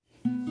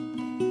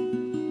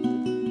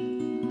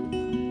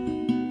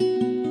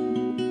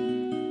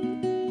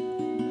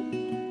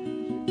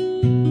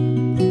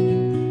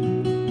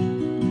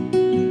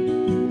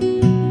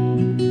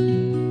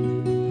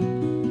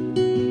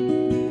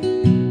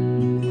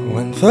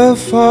When the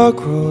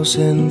fog rolls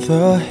in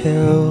the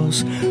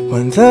hills,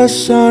 when the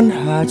sun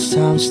hides,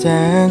 time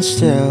stands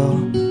still.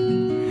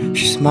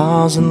 She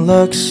smiles and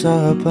looks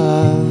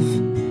above,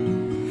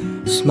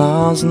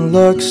 smiles and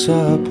looks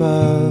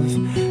above.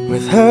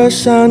 With her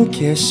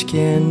sun-kissed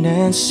skin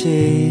and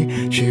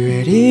sea, she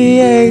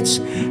radiates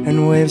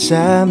and waves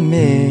at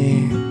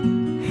me.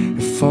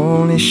 If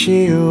only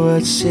she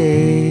would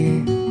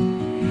see,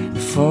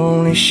 if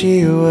only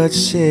she would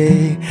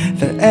see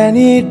that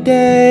any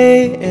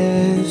day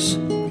is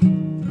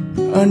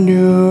a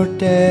new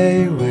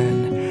day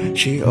when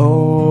she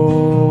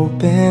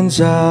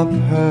opens up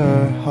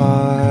her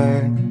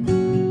heart.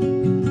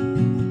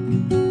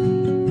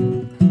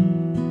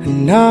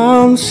 And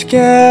I'm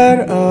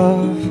scared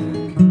of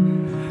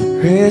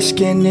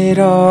risking it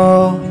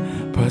all,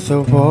 but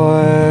the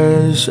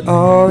war's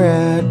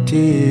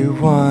already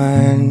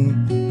won.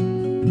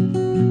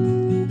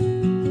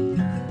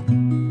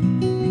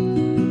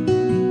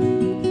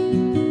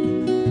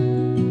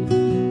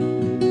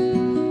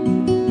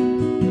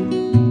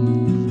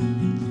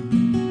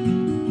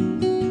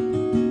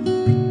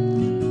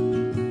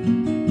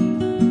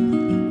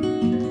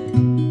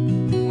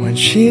 When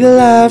she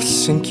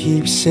laughs and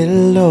keeps it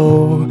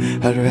low,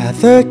 I'd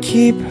rather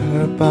keep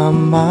her by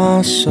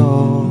my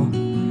soul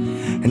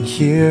and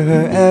hear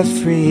her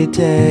every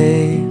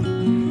day,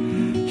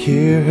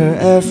 hear her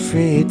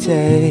every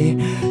day.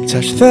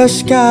 Touch the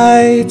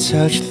sky,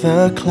 touch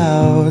the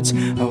clouds.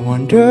 I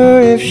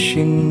wonder if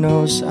she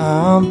knows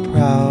I'm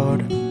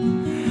proud.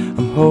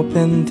 I'm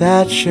hoping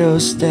that she'll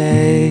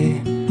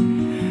stay.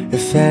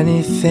 If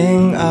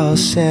anything, I'll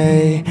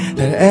say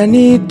that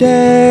any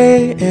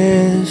day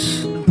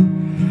is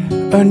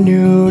a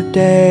new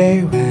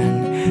day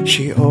when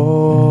she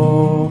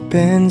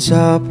opens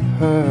up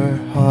her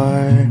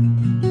heart.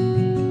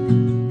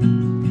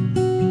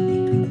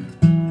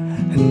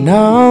 And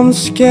I'm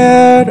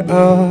scared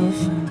of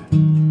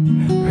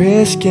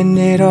risking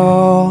it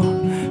all,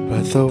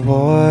 but the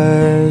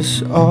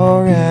war's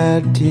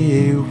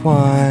already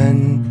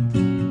won.